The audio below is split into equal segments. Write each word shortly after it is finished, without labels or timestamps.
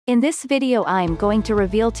In this video I'm going to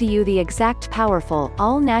reveal to you the exact powerful,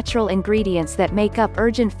 all-natural ingredients that make up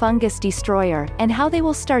Urgent Fungus Destroyer, and how they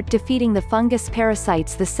will start defeating the fungus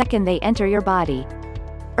parasites the second they enter your body.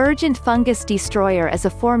 Urgent Fungus Destroyer is a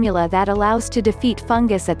formula that allows to defeat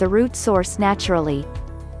fungus at the root source naturally.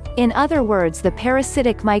 In other words, the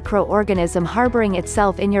parasitic microorganism harboring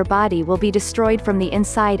itself in your body will be destroyed from the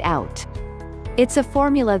inside out. It's a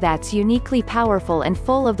formula that's uniquely powerful and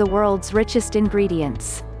full of the world's richest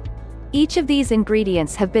ingredients. Each of these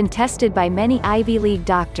ingredients have been tested by many Ivy League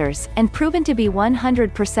doctors, and proven to be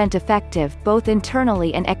 100% effective, both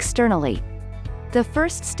internally and externally. The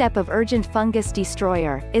first step of Urgent Fungus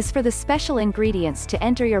Destroyer is for the special ingredients to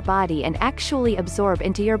enter your body and actually absorb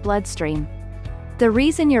into your bloodstream. The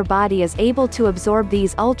reason your body is able to absorb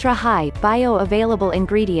these ultra-high, bioavailable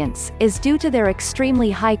ingredients, is due to their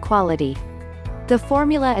extremely high quality. The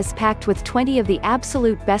formula is packed with 20 of the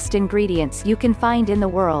absolute best ingredients you can find in the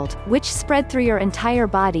world, which spread through your entire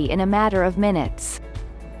body in a matter of minutes.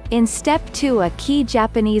 In Step 2, a key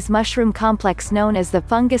Japanese mushroom complex known as the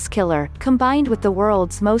fungus killer, combined with the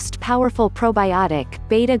world's most powerful probiotic,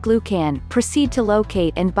 beta-glucan, proceed to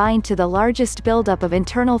locate and bind to the largest buildup of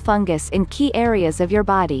internal fungus in key areas of your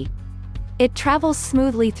body. It travels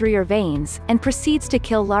smoothly through your veins, and proceeds to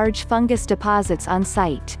kill large fungus deposits on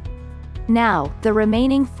site. Now, the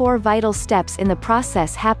remaining 4 vital steps in the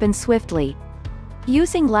process happen swiftly.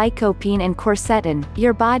 Using lycopene and quercetin,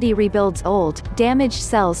 your body rebuilds old, damaged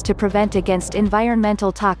cells to prevent against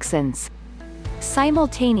environmental toxins.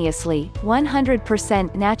 Simultaneously,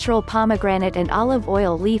 100% natural pomegranate and olive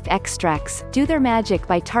oil leaf extracts do their magic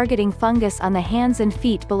by targeting fungus on the hands and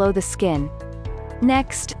feet below the skin.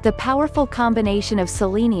 Next, the powerful combination of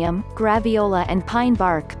selenium, graviola and pine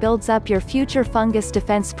bark builds up your future fungus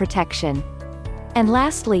defense protection. And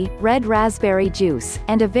lastly, red raspberry juice,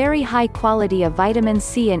 and a very high quality of vitamin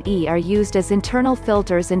C and E are used as internal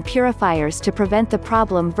filters and purifiers to prevent the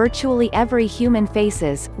problem virtually every human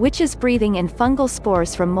faces, which is breathing in fungal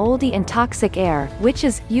spores from moldy and toxic air, which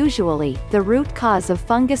is, usually, the root cause of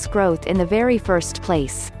fungus growth in the very first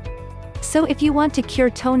place. So if you want to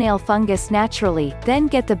cure toenail fungus naturally, then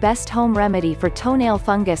get the best home remedy for toenail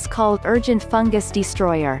fungus called Urgent Fungus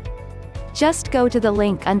Destroyer. Just go to the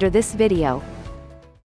link under this video.